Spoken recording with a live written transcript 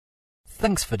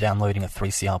Thanks for downloading a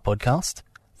 3CR podcast.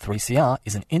 3CR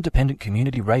is an independent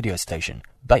community radio station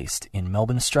based in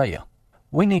Melbourne, Australia.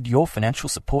 We need your financial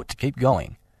support to keep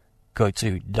going. Go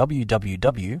to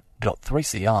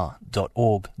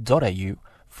www.3cr.org.au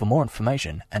for more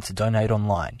information and to donate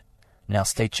online. Now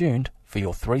stay tuned for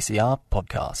your 3CR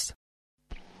podcast.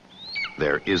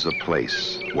 There is a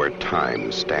place where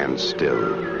time stands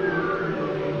still,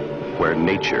 where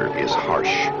nature is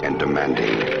harsh and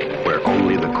demanding, where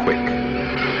only the quick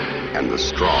and the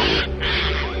strong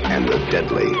and the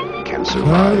deadly can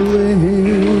survive.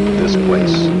 This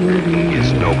place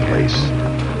is no place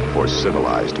for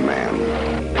civilized man.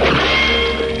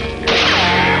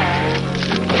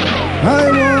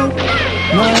 I want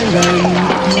my life.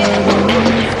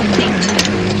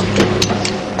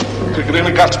 Kick it in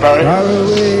the guts, Barry. Far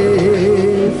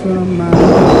away from my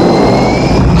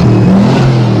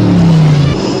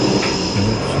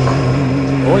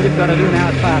All you've got to do now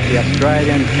is pass the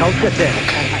Australian culture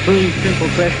test. 3 simple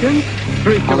questions,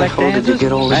 3 correct answers,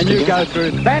 and you go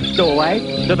through that doorway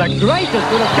to the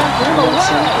greatest little country in the world.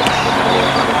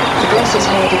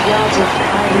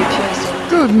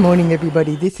 Good morning,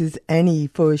 everybody. This is Annie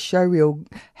for Showreel.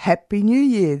 Happy New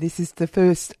Year. This is the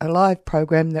first live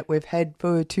program that we've had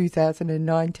for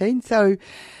 2019. So,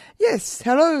 yes,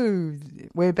 hello.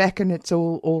 We're back and it's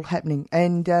all happening.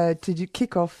 And to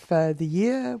kick off the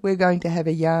year, we're going to have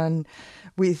a yarn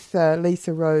with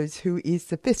Lisa Rose, who is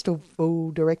the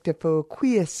Festival Director for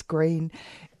Queer Screen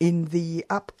in the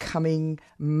upcoming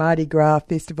Mardi Gras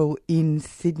Festival in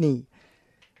Sydney.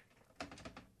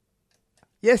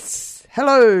 Yes.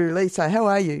 Hello, Lisa. How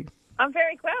are you? I'm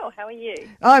very well. How are you?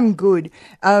 I'm good.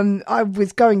 I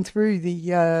was going through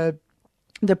the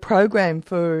program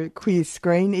for Queer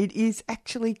Screen. It is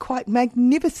actually quite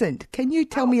magnificent. Can you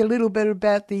tell me a little bit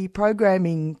about the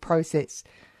programming process?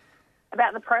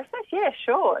 About the process? Yeah,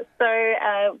 sure.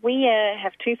 So we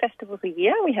have 2 festivals a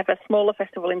year. We have a smaller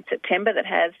festival in September that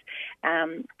has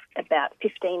about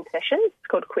 15 sessions. It's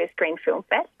called Queer Screen Film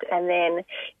Fest. And then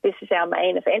this is our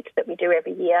main event that we do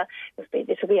every year.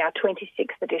 This will be our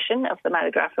 26th edition of the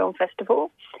Mardi Gras Film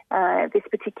Festival. This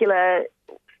particular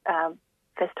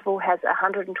festival has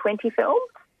 120 films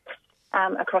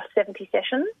across 70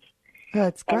 sessions.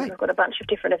 That's great. And we've got a bunch of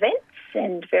different events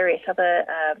and various other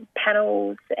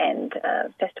panels and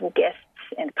festival guests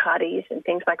and parties and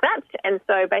things like that. And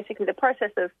so basically the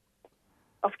process of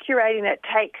curating it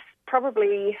takes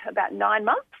probably about 9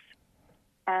 months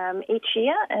each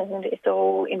year, and it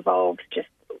all involves just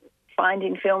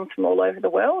finding films from all over the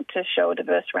world to show a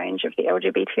diverse range of the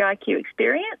LGBTIQ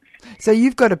experience. So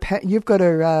you've got a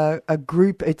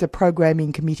group. It's a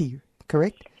programming committee,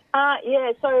 correct?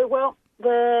 Yeah. So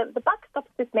the buck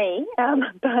stops with me,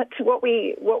 but what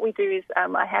we do is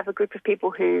I have a group of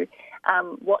people who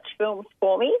watch films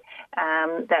for me.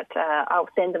 That I'll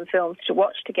send them films to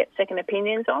watch to get second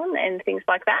opinions on and things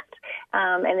like that.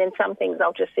 And then some things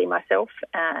I'll just see myself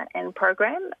and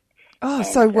program. Oh, and,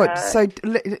 so what? So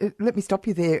let me stop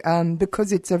you there,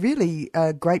 because it's a really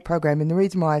great program, and the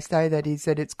reason why I say that is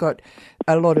that it's got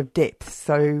a lot of depth.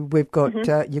 So we've got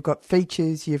you've got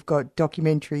features, you've got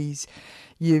documentaries,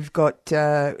 you've got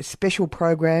special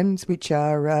programs, which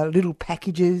are little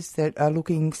packages that are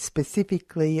looking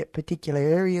specifically at particular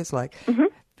areas like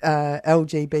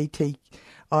LGBTIQ,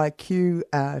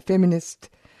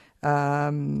 feminist,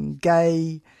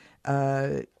 gay.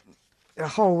 A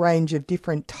whole range of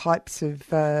different types of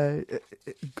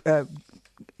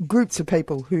groups of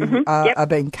people who are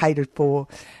being catered for.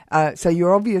 So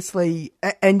you're obviously,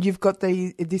 and you've got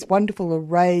this wonderful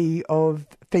array of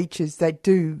features that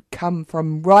do come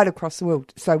from right across the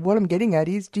world. So what I'm getting at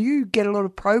is, do you get a lot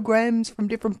of programs from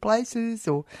different places?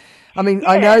 Or, I mean,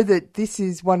 I know that this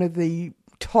is one of the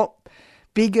top,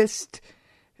 biggest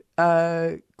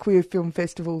queer film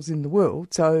festivals in the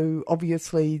world. So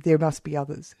obviously there must be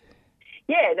others.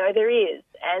 Yeah, no, there is.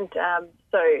 And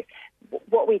so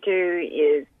what we do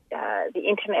is the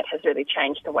internet has really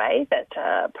changed the way that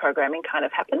programming kind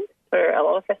of happens for a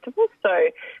lot of festivals. So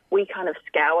we kind of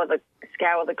scour the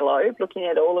globe, looking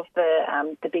at all of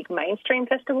the big mainstream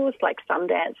festivals like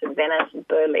Sundance and Venice and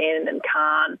Berlin and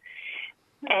Cannes,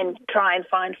 and try and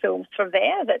find films from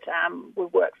there that will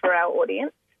work for our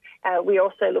audience. We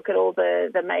also look at all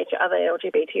the major other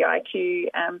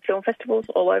LGBTIQ film festivals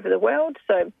all over the world.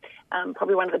 So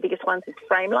probably one of the biggest ones is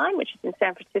Frameline, which is in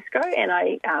San Francisco, and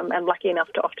I am lucky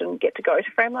enough to often get to go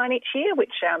to Frameline each year,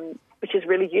 which is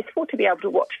really useful to be able to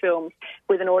watch films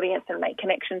with an audience and make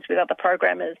connections with other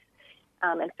programmers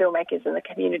and filmmakers in the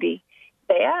community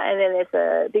there. And then there's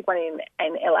a big one in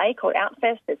LA called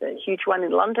Outfest. There's a huge one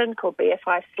in London called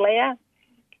BFI Slayer.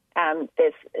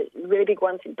 There's really big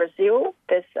ones in Brazil.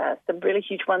 There's some really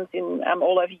huge ones in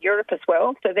all over Europe as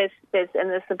well. So there's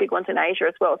some big ones in Asia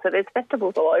as well. So there's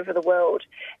festivals all over the world,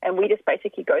 and we just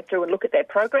basically go through and look at their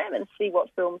program and see what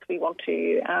films we want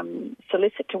to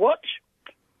solicit to watch,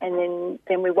 and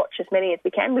then we watch as many as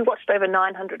we can. We watched over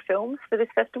 900 films for this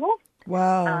festival.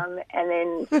 Wow! And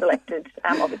then selected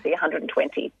obviously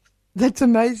 120. That's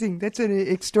amazing. That's an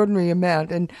extraordinary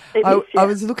amount. And I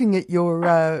was looking at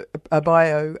your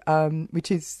bio,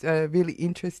 which is really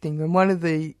interesting. And one of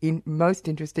the most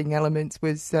interesting elements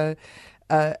was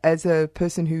as a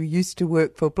person who used to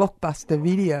work for Blockbuster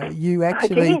Video, you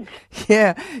actually,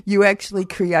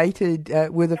 created,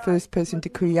 were the first person to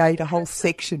create a whole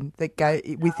section that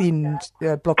within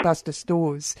Blockbuster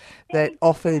stores that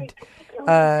offered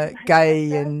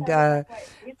gay and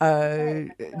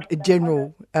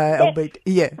general,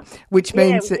 albeit, which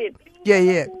means that,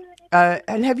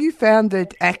 and have you found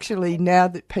that actually now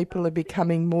that people are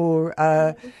becoming more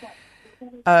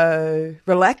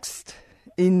relaxed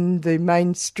in the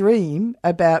mainstream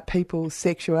about people's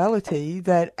sexuality,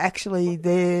 that actually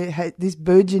there this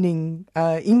burgeoning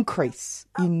increase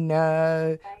in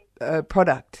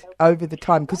product over the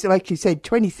time? Because like you said,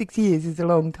 26 years is a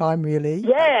long time, really.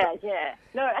 Yeah.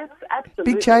 No,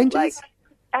 absolutely. Big changes?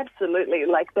 Absolutely.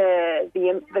 Like the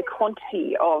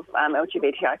quantity of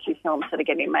LGBTIQ films that are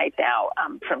getting made now,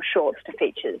 from shorts to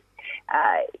features,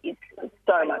 is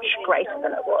so much greater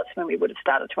than it was when we would have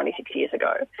started 26 years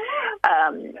ago.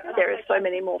 There are so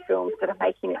many more films that are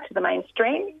making it to the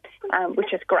mainstream,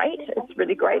 which is great. It's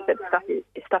really great that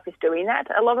stuff is doing that.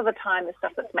 A lot of the time, the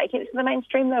stuff that's making it to the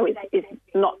mainstream, though, is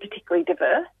not particularly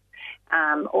diverse.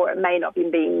 Or it may not be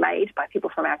being made by people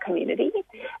from our community.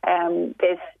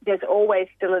 There's always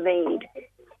still a need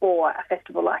for a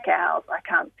festival like ours. I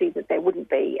can't see that there wouldn't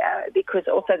be, because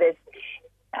also there's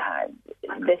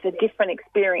a different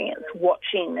experience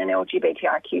watching an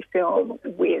LGBTIQ film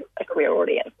with a queer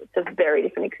audience. It's a very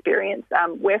different experience.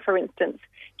 We're, for instance,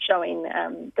 showing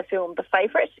the film The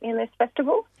Favourite in this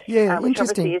festival, which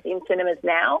obviously is in cinemas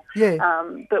now.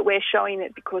 But we're showing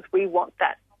it because we want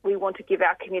that. We want to give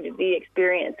our community the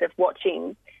experience of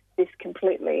watching this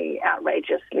completely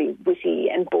outrageously witty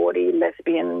and bawdy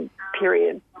lesbian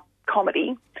period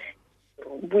comedy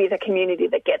with a community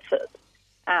that gets it.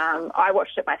 I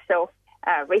watched it myself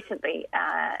recently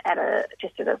at a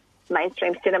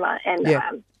mainstream cinema, and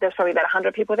there's probably about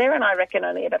 100 people there, and I reckon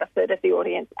only about a third of the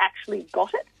audience actually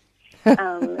got it.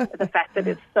 The fact that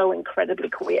it's so incredibly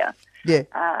queer.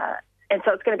 And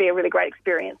so it's going to be a really great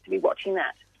experience to be watching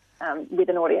that. With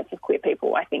an audience of queer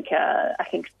people. I think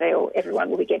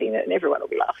everyone will be getting it and everyone will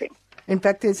be laughing. In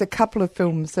fact, there's a couple of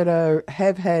films that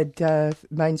have had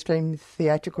mainstream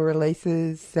theatrical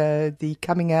releases. The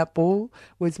Coming Out Ball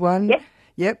was one.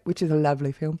 Yep, which is a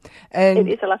lovely film. And it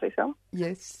is a lovely film.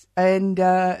 Yes, and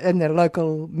the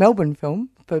local Melbourne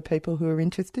film for people who are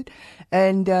interested.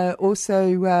 And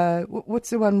also,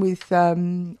 what's the one with...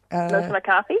 Melissa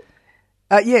McCarthy?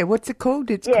 What's it called?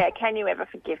 Can You Ever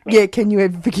Forgive Me? Yeah, Can You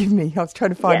Ever Forgive Me? I was trying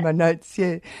to find my notes,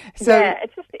 So,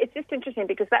 it's just interesting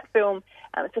because that film,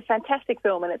 it's a fantastic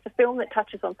film, and it's a film that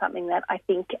touches on something that I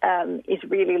think is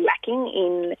really lacking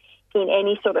in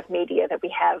any sort of media that we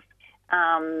have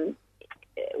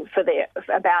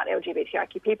about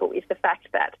LGBTIQ people, is the fact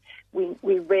that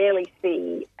we rarely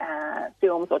see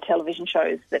films or television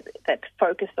shows that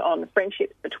focus on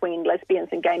friendships between lesbians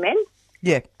and gay men.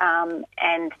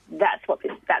 And that's what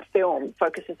that film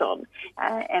focuses on.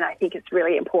 And I think it's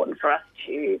really important for us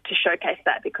to showcase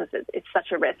that because it's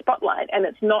such a rare spotlight. And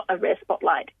it's not a rare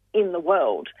spotlight in the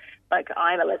world. Like,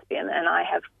 I'm a lesbian and I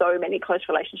have so many close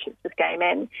relationships with gay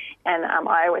men. And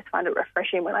I always find it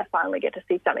refreshing when I finally get to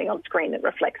see something on screen that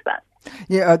reflects that.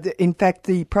 Yeah, in fact,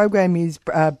 the program is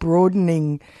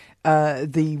broadening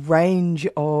the range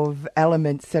of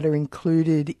elements that are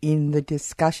included in the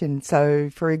discussion. So,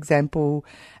 for example,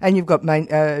 and you've got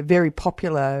very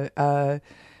popular,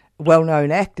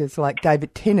 well-known actors like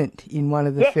David Tennant in one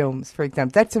of the films, for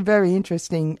example. That's a very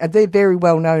interesting... they're very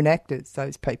well-known actors,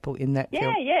 those people in that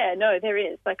film. No, there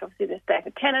is. Like, obviously, there's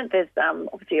David Tennant. There's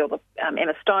obviously all the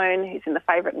Emma Stone, who's in The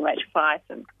Favourite, and Rachel Weisz,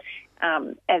 and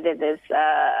then there's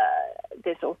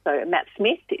also Matt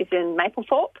Smith, is in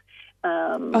Mapplethorpe.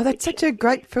 That's such a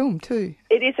great film too.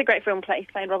 It is a great film. He's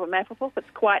playing Robert Mapplethorpe.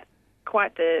 It's quite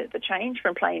the change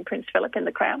from playing Prince Philip in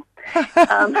The Crown.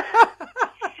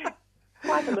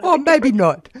 Maybe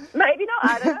not. Maybe not.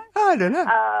 I don't know.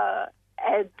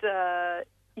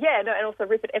 And also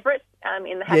Rupert Everett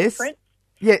in The Happy Prince.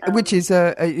 Yeah, which is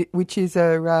a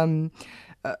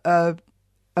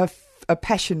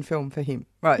passion film for him,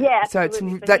 right? Yeah, so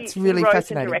that's really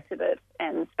fascinating. And directed it,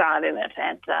 and starred in it,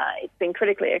 and it's been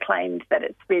critically acclaimed that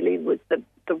it really was the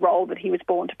role that he was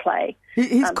born to play.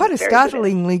 He's quite a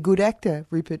startlingly good actor,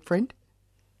 Rupert Friend.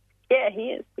 Yeah,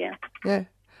 he is, yeah. Yeah.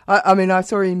 I mean, I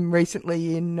saw him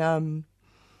recently in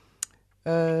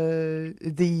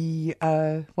the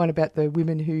one about the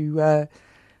women who...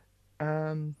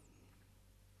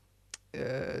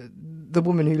 the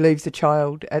woman who leaves the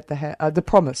child at The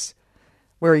Promise,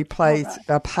 where he plays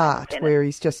a part where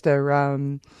he's just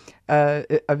a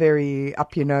very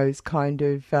up-your-nose kind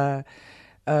of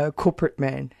corporate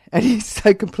man. And he's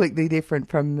so completely different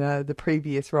from the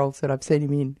previous roles that I've seen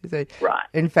him in. So, right.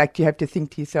 In fact, you have to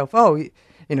think to yourself, oh,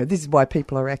 this is why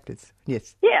people are actors.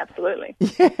 Yes. Yeah, absolutely.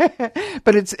 Yeah.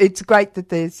 But it's great that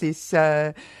there's this...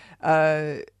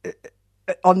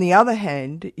 on the other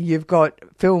hand, you've got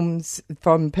films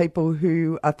from people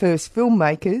who are first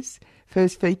filmmakers,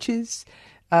 first features,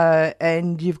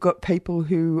 and you've got people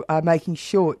who are making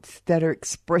shorts that are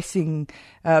expressing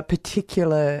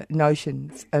particular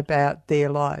notions about their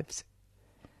lives.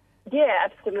 Yeah,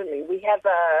 absolutely. We have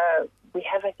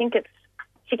I think it's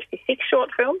 66 short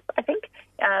films, I think,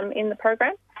 in the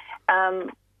program.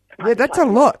 Yeah, that's a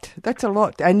lot. That's a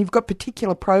lot. And you've got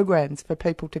particular programs for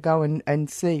people to go and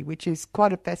see, which is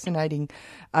quite a fascinating,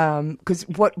 because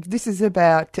what this is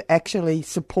about actually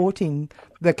supporting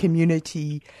the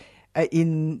community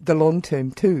in the long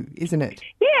term too, isn't it?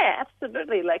 Yeah,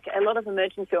 absolutely. Like a lot of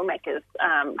emerging filmmakers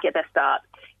get their start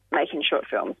making short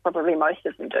films. Probably most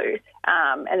of them do.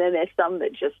 And then there's some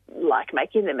that just like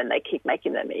making them and they keep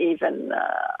making them even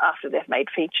after they've made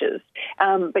features.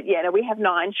 But yeah, no, we have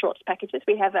 9 shorts packages.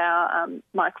 We have our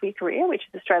My Queer Career, which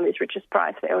is Australia's richest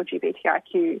prize for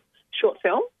LGBTIQ short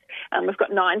films. We've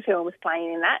got 9 films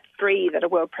playing in that, 3 that are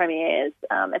world premieres.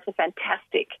 It's a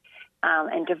fantastic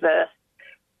and diverse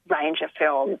range of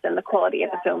films, and the quality of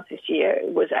the films this year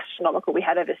was astronomical. We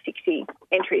had over 60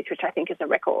 entries, which I think is a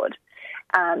record.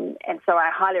 And so I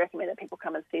highly recommend that people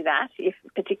come and see that,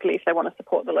 particularly if they want to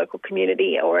support the local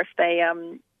community or if they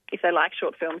like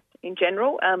short films in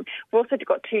general. We've also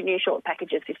got 2 new short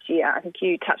packages this year. I think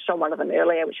you touched on one of them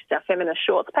earlier, which is our feminist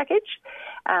shorts package.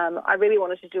 I really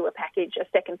wanted to do a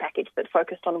second package that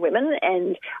focused on women,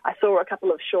 and I saw a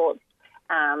couple of shorts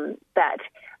that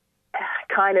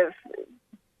kind of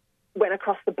went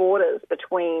across the borders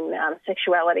between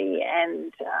sexuality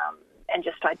and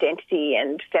just identity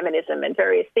and feminism and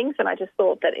various things. And I just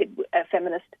thought that a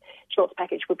feminist shorts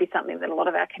package would be something that a lot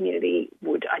of our community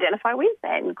would identify with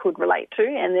and could relate to.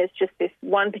 And there's just this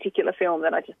one particular film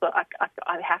that I just thought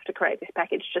I have to create this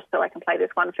package just so I can play this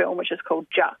one film, which is called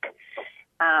Juck.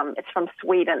 It's from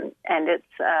Sweden, and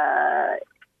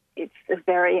it's a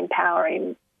very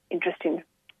empowering, interesting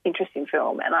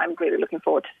film. And I'm really looking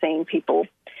forward to seeing people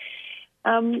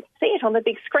see it on the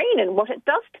big screen and what it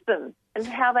does to them and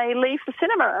how they leave the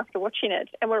cinema after watching it.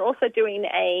 And we're also doing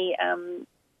a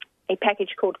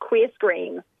package called Queer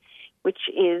Scream, which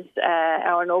is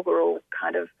our inaugural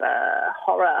kind of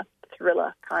horror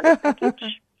thriller kind of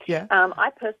package. Yeah. I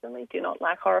personally do not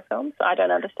like horror films. I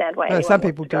don't understand why anyone some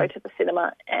people wants to go to the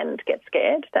cinema and get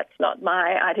scared. That's not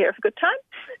my idea of a good time.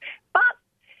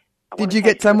 But did you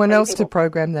get someone else to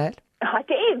program that? I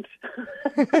did.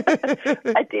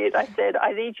 I did. I said,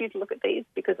 I need you to look at these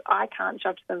because I can't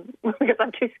judge them because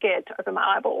I'm too scared to open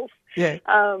my eyeballs. Yeah.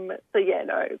 We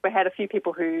had a few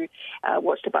people who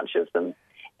watched a bunch of them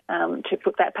to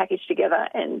put that package together,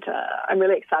 and I'm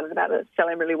really excited about it. It's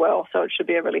selling really well, so it should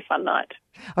be a really fun night.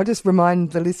 I'll just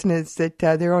remind the listeners that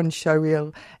they're on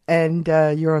Showreel and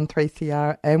you're on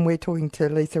 3CR, and we're talking to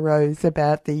Lisa Rose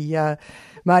about the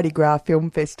Mardi Gras Film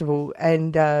Festival,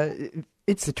 and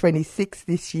it's the 26th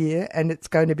this year, and it's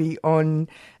going to be on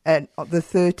at the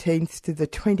 13th to the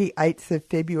 28th of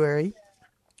February.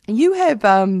 You have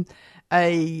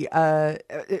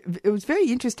it was very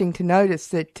interesting to notice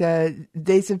that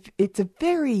it's a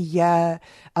very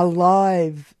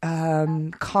alive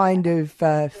kind of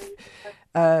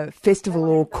festival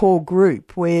or core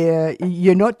group where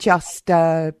you're not just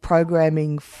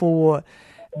programming for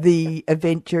the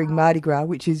event during Mardi Gras,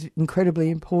 which is incredibly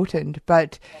important,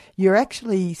 but you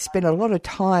actually spend a lot of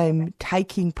time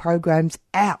taking programs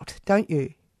out, don't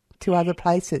you, to other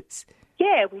places?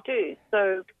 Yeah, we do.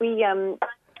 So we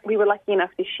were lucky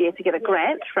enough this year to get a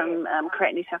grant from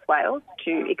Create New South Wales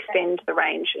to extend the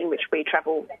range in which we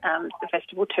travel the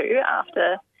festival to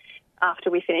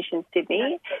after we finish in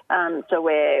Sydney. So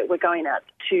we're going out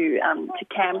to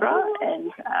Canberra,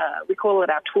 and we call it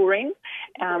our touring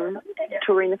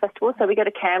the festival. So we go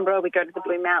to Canberra, we go to the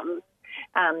Blue Mountains,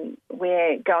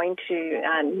 we're going to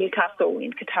Newcastle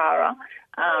in Katara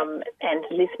and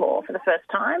Lismore for the first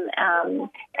time,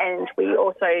 and we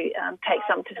also take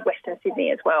some to Western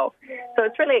Sydney as well. So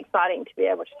it's really exciting to be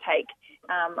able to take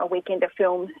a weekend of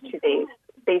films to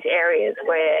these areas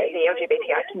where the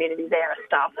LGBTI community there are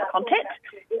starved for content.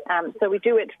 So we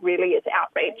do it really as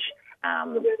outreach,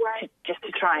 to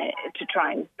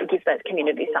try and give those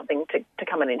communities something to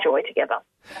come and enjoy together.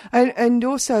 And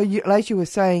also, as you were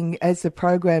saying, as a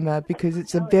programmer, because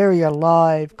it's a very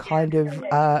alive kind of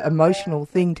emotional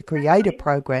thing to create a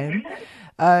program,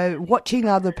 watching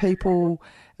other people,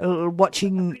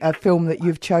 watching a film that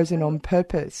you've chosen on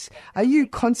purpose, are you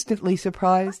constantly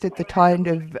surprised at the kind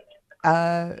of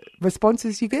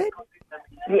responses you get?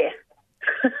 Yes,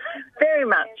 very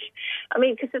much. I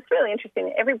mean, because it's really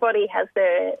interesting. Everybody has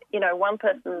their, one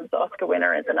person's Oscar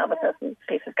winner is another person's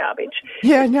piece of garbage.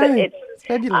 Yeah, no, it's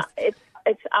fabulous.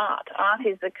 It's art. Art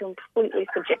is a completely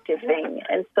subjective thing,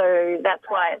 and so that's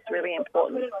why it's really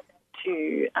important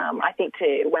to,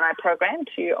 when I program,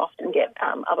 to often get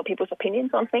other people's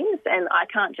opinions on things, and I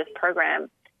can't just program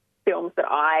films that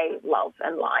I love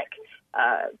and like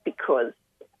because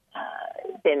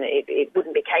then it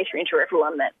wouldn't be catering to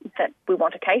everyone that we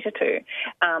want to cater to.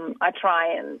 I try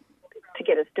and to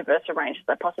get as diverse a range as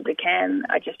I possibly can.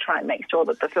 I just try and make sure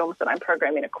that the films that I'm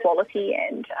programming are quality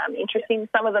and interesting.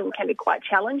 Some of them can be quite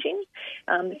challenging.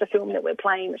 There's a film that we're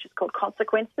playing which is called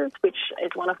Consequences, which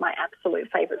is one of my absolute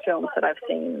favourite films that I've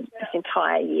seen this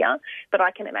entire year. But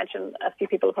I can imagine a few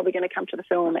people are probably going to come to the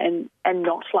film and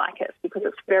not like it because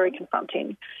it's very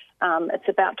confronting. It's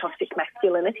about toxic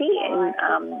masculinity, and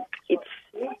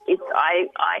I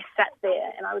sat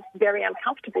there and I was very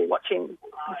uncomfortable watching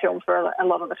the film for a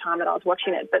lot of the time that I was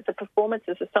watching it. But the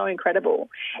performances are so incredible,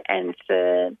 and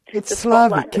it's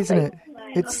Slavic, isn't it?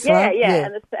 It's yeah.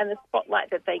 And the spotlight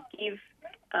that they give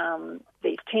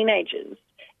these teenagers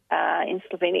in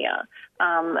Slovenia.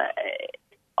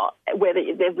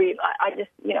 Whether they're really, I've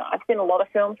seen a lot of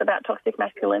films about toxic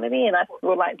masculinity, and I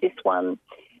feel like this one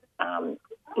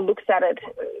looks at it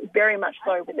very much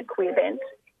so with a queer bent,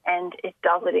 and it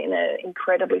does it in an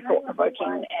incredibly thought-provoking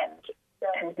and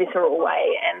visceral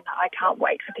way, and I can't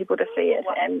wait for people to see it.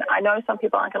 And I know some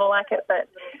people aren't going to like it, but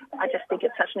I just think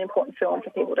it's such an important film for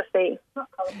people to see.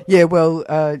 Yeah, well,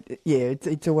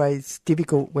 it's always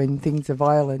difficult when things are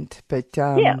violent, but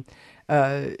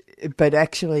but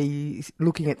actually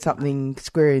looking at something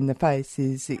square in the face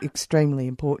is extremely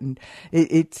important.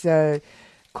 It's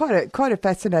quite a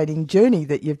fascinating journey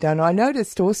that you've done. I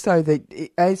noticed also that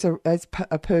as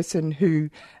a person who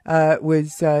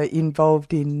was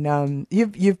involved in,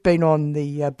 you've been on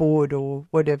the board or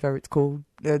whatever it's called,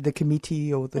 the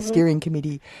committee or the steering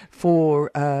committee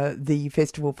for the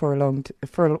festival for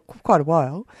quite a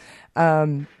while.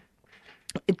 One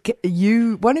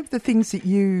of the things that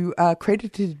you are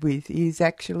credited with is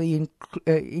actually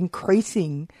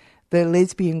increasing the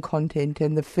lesbian content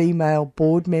and the female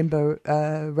board member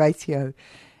ratio.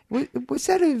 Was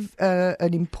that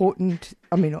an important?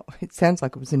 I mean, it sounds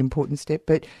like it was an important step,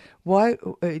 but why?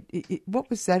 What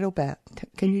was that about?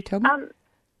 Can you tell me?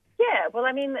 Yeah, well,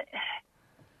 I mean,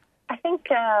 I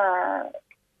think a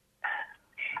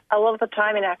lot of the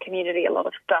time in our community, a lot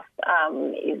of stuff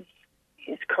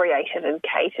is created and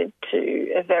catered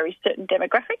to a very certain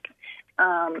demographic.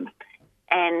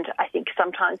 And I think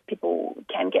sometimes people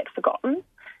can get forgotten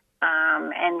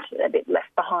and a bit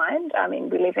left behind. I mean,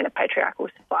 we live in a patriarchal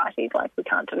society, like we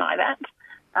can't deny that.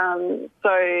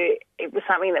 So it was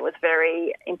something that was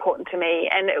very important to me,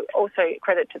 and also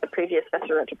credit to the previous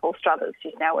Professor Paul Struthers,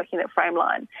 who's now working at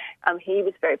Frameline. He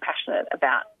was very passionate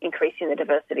about increasing the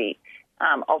diversity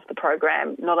of the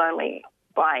program, not only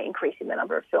by increasing the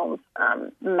number of films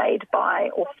made by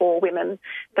or for women,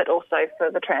 but also for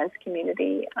the trans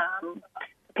community,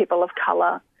 people of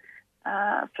colour,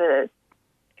 for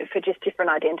just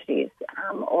different identities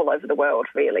all over the world,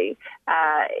 really.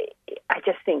 I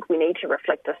just think we need to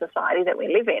reflect the society that we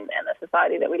live in, and the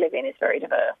society that we live in is very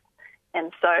diverse.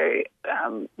 And so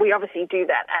we obviously do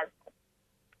that as,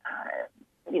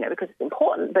 because it's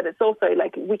important, but it's also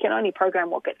like we can only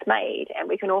program what gets made, and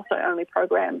we can also only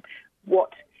program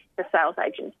what the sales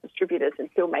agents, distributors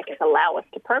and filmmakers allow us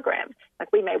to program.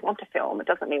 Like, we may want to film, it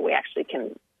doesn't mean we actually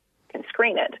can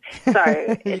screen it.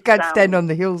 So you can't stand on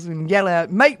the hills and yell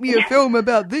out, make me a film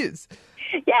about this.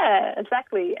 Yeah,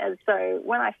 exactly. And so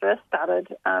when I first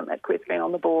started at Queer Screen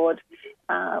on the board,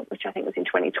 which I think was in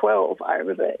 2012, I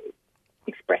remember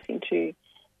expressing to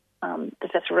the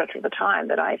festival director at the time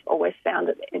that I've always found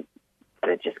that it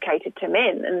just catered to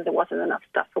men and there wasn't enough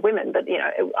stuff for women. But,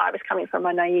 I was coming from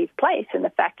a naive place in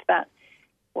the fact that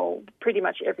well, pretty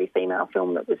much every female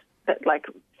film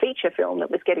feature film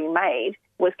that was getting made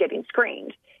was getting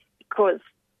screened, because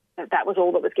that was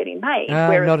all that was getting made.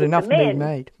 Whereas not enough being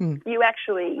made. You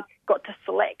actually got to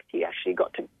select. You actually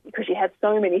got to, because you had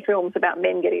so many films about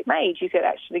men getting made, you could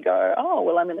actually go, oh,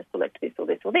 well, I'm going to select this or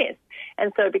this or this.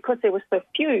 And so because there were so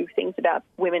few things about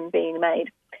women being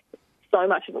made, so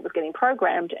much of it was getting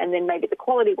programmed, and then maybe the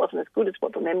quality wasn't as good as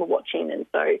what the men were watching, and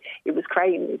so it was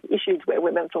creating these issues where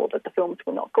women thought that the films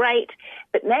were not great.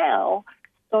 But now,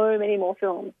 so many more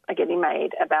films are getting made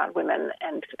about women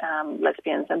and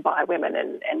lesbians and bi women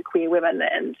and queer women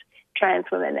and trans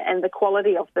women, and the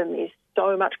quality of them is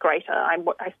so much greater. I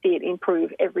see it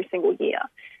improve every single year.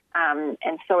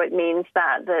 And so it means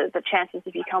that the chances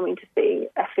of you coming to see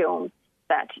a film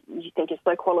that you think is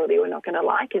low quality or not going to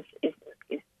like is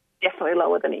definitely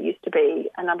lower than it used to be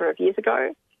a number of years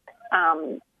ago.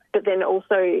 But then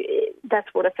also, that's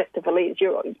what a festival is.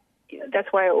 That's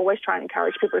why I always try and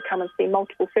encourage people to come and see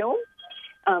multiple films,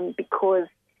 because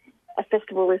a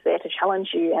festival is there to challenge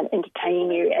you and entertain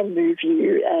you and move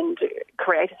you and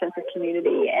create a sense of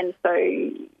community. And so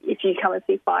if you come and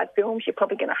see 5 films, you're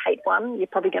probably going to hate one, you're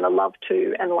probably going to love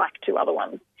 2 and like 2 other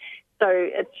ones. So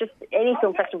it's just any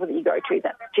film festival that you go to,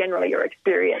 that's generally your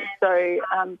experience. So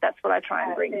that's what I try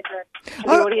and bring to the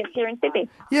audience here in Sydney.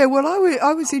 Yeah, well,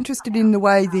 I was interested in the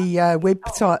way the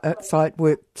website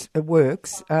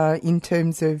works in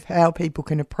terms of how people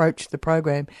can approach the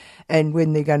program and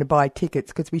when they're going to buy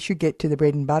tickets, because we should get to the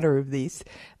bread and butter of this,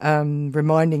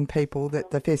 reminding people that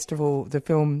the festival,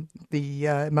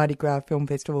 the Mardi Gras Film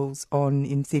Festival's on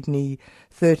in Sydney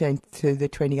 13th to the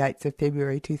 28th of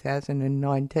February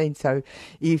 2019. So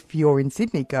if you're in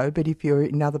Sydney, go, but if you're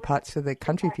in other parts of the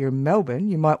country, if you're in Melbourne,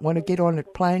 you might want to get on a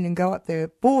plane and go up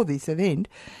there for this event.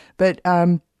 But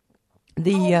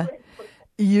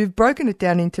you've broken it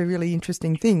down into really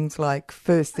interesting things, like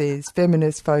first there's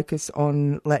feminist focus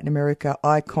on Latin America,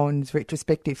 icons,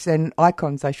 retrospectives, and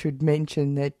icons. I should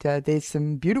mention that there's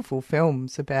some beautiful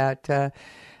films about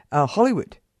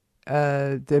Hollywood,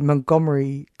 the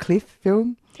Montgomery Clift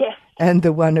film, yes, and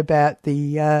the one about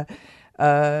the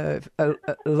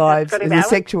lives, the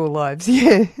sexual lives.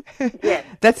 Yeah, yes.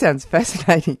 That sounds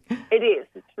fascinating. It is.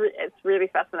 It's really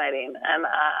fascinating,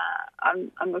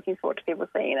 and I'm looking forward to people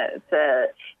seeing it.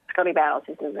 Scotty Bowles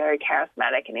is a very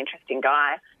charismatic and interesting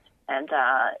guy, and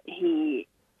he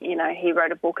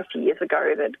wrote a book a few years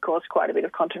ago that caused quite a bit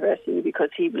of controversy because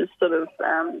he was sort of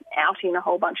outing a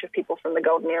whole bunch of people from the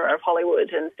golden era of Hollywood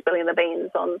and spilling the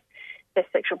beans on their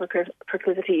sexual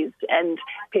proclivities, and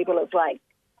people have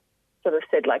sort of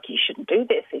said, you shouldn't do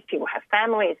this. These people have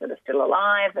families that are still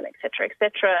alive, and et cetera,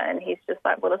 and he's just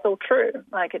well, it's all true.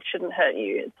 It shouldn't hurt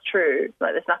you. It's true.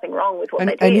 There's nothing wrong with what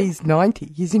they did. And he's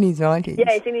 90. He's in his 90s.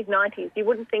 Yeah, he's in his 90s. You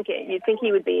wouldn't think it. You'd think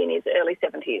he would be in his early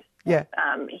 70s. Yeah,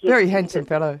 very handsome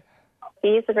fellow.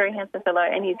 He is a very handsome fellow,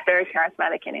 and he's very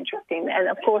charismatic and interesting. And,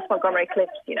 of course, Montgomery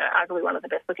Clift, arguably one of the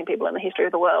best-looking people in the history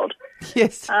of the world.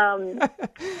 Yes.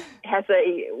 Has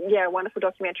a wonderful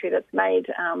documentary that's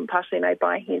partially made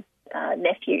by his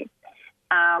nephew.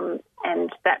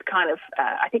 And that kind of,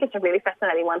 I think it's a really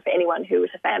fascinating one for anyone who is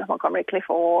a fan of Montgomery Clift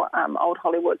or old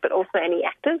Hollywood, but also any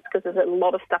actors, because there's a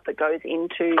lot of stuff that goes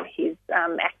into his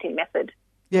acting method.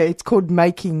 Yeah, it's called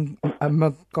Making a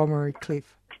Montgomery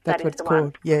Clift. That's what it's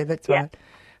called. Yeah, that's right.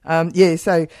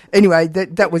 So anyway,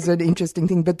 that was an interesting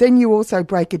thing. But then you also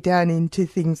break it down into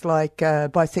things like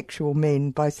bisexual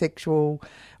men, bisexual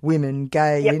women,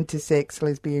 gay, intersex,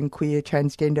 lesbian, queer,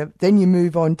 transgender. Then you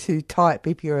move on to type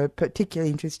if you're particularly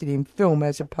interested in film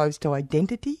as opposed to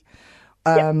identity.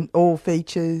 All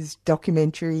features,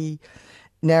 documentary,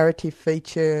 narrative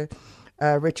feature,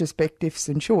 retrospectives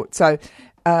and short. So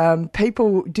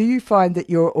people, do you find that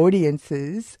your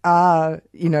audiences are,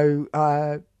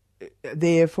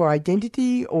 there for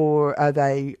identity, or are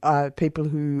they people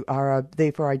who are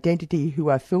there for identity who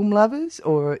are film lovers,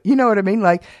 or you know what I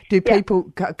mean? Do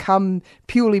people come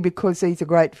purely because these are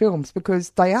great films,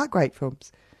 because they are great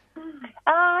films?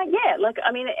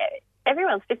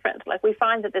 Everyone's different. We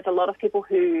find that there's a lot of people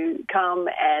who come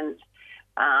and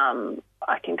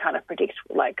I can kind of predict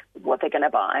what they're going to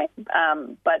buy,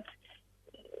 but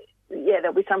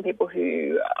there'll be some people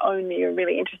who only are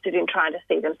really interested in trying to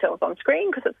see themselves on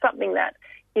screen, because it's something that,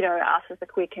 us as a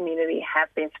queer community have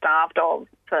been starved of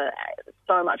for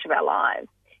so much of our lives,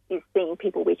 is seeing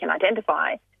people we can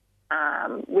identify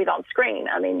with on screen.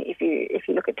 I mean, if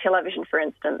you look at television, for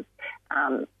instance,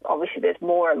 obviously there's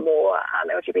more and more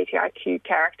LGBTIQ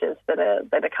characters that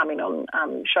are coming on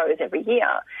shows every year.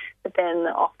 But then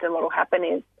often what will happen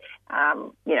is,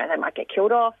 they might get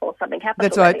killed off or something happens.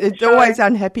 That's right. It's always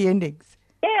unhappy endings.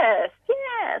 Yes,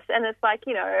 and it's like,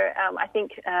 I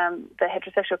think the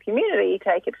heterosexual community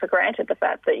take it for granted, the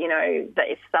fact that, that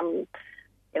if some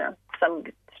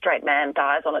straight man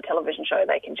dies on a television show,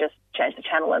 they can just change the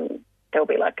channel and there'll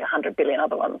be like 100 billion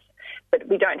other ones. But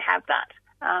we don't have that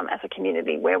as a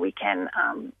community where we can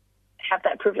have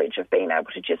that privilege of being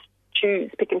able to just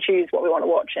pick and choose what we want to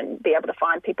watch and be able to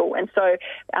find people. And so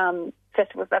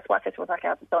festivals, that's why festivals like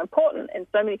ours are so important. And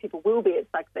so many people will be,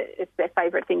 it's their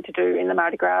favourite thing to do in the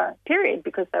Mardi Gras period,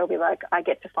 because they'll be like, I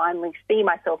get to finally see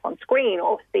myself on screen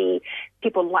or see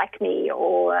people like me,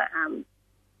 or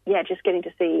just getting to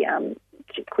see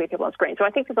queer people on screen. So I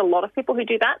think there's a lot of people who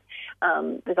do that.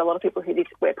 There's a lot of people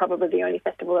we're probably the only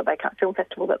film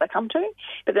festival that they come to.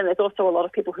 But then there's also a lot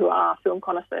of people who are film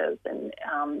connoisseurs and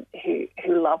who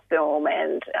love film,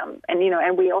 and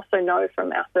we also know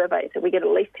from our surveys that we get at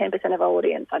least 10% of our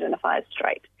audience identify as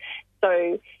straight.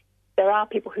 So there are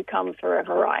people who come for a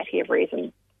variety of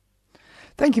reasons.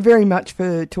 Thank you very much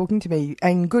for talking to me,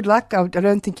 and good luck. I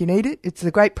don't think you need it. It's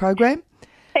a great program.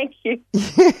 Thank you.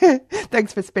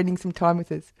 Thanks for spending some time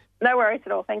with us. No worries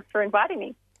at all. Thanks for inviting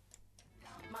me.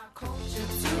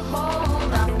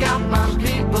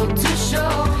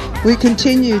 We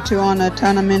continue to honour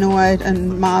Tunaminawait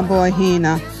and Marboy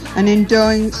Hina, and in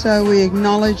doing so we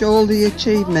acknowledge all the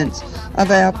achievements of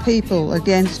our people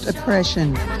against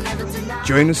oppression.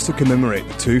 Join us to commemorate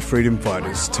the two freedom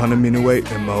fighters, Tunaminawait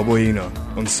and Marboy Hina,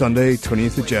 on Sunday,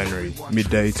 20th of January,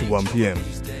 midday to 1 p.m.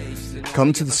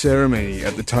 Come to the ceremony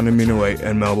at the Tunaminawait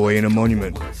and Marboy Hina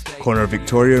Monument, corner of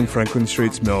Victoria and Franklin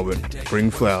Streets, Melbourne. Bring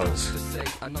flowers.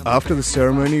 After the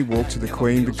ceremony, walk to the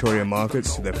Queen Victoria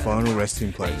Markets to their final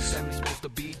resting place.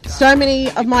 So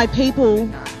many of my people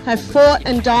have fought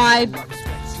and died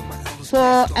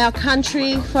for our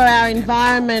country, for our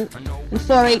environment, and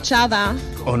for each other.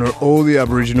 Honour all the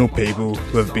Aboriginal people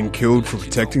who have been killed for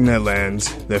protecting their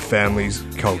lands, their families,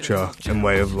 culture and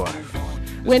way of life.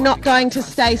 We're not going to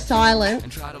stay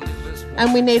silent,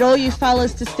 and we need all you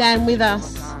fellas to stand with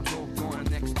us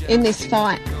in this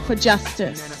fight for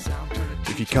justice.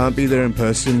 If you can't be there in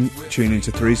person, tune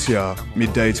into 3CR,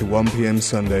 midday to 1 p.m.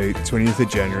 Sunday, 20th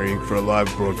of January, for a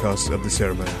live broadcast of the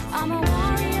ceremony.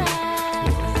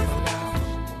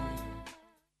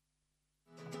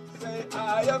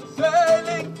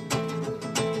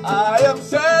 I am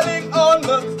sailing on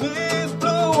this blue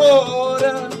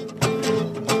water.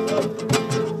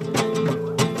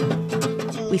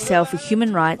 We sail for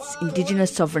human rights,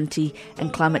 Indigenous sovereignty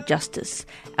and climate justice.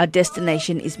 Our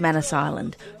destination is Manus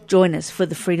Island. Join us for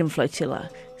the Freedom Flotilla.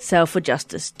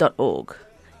 Sailforjustice.org.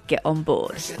 Get on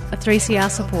board. A 3CR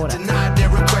supporter.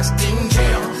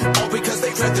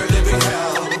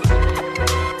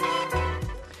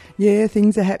 Yeah,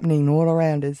 things are happening all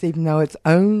around us, even though it's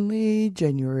only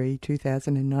January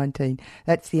 2019.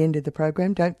 That's the end of the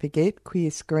program. Don't forget,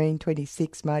 Queer Screen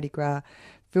 26 Mardi Gras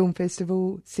Film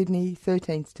Festival, Sydney,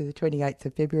 13th to the 28th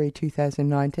of February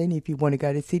 2019, if you want to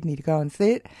go to Sydney to go and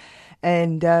see it.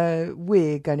 And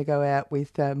we're going to go out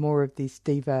with more of this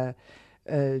Diva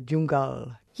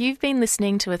Jungle. You've been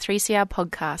listening to a 3CR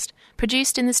podcast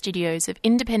produced in the studios of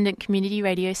independent community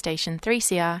radio station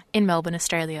 3CR in Melbourne,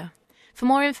 Australia. For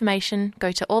more information,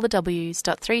 go to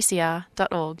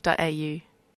allthews.3cr.org.au.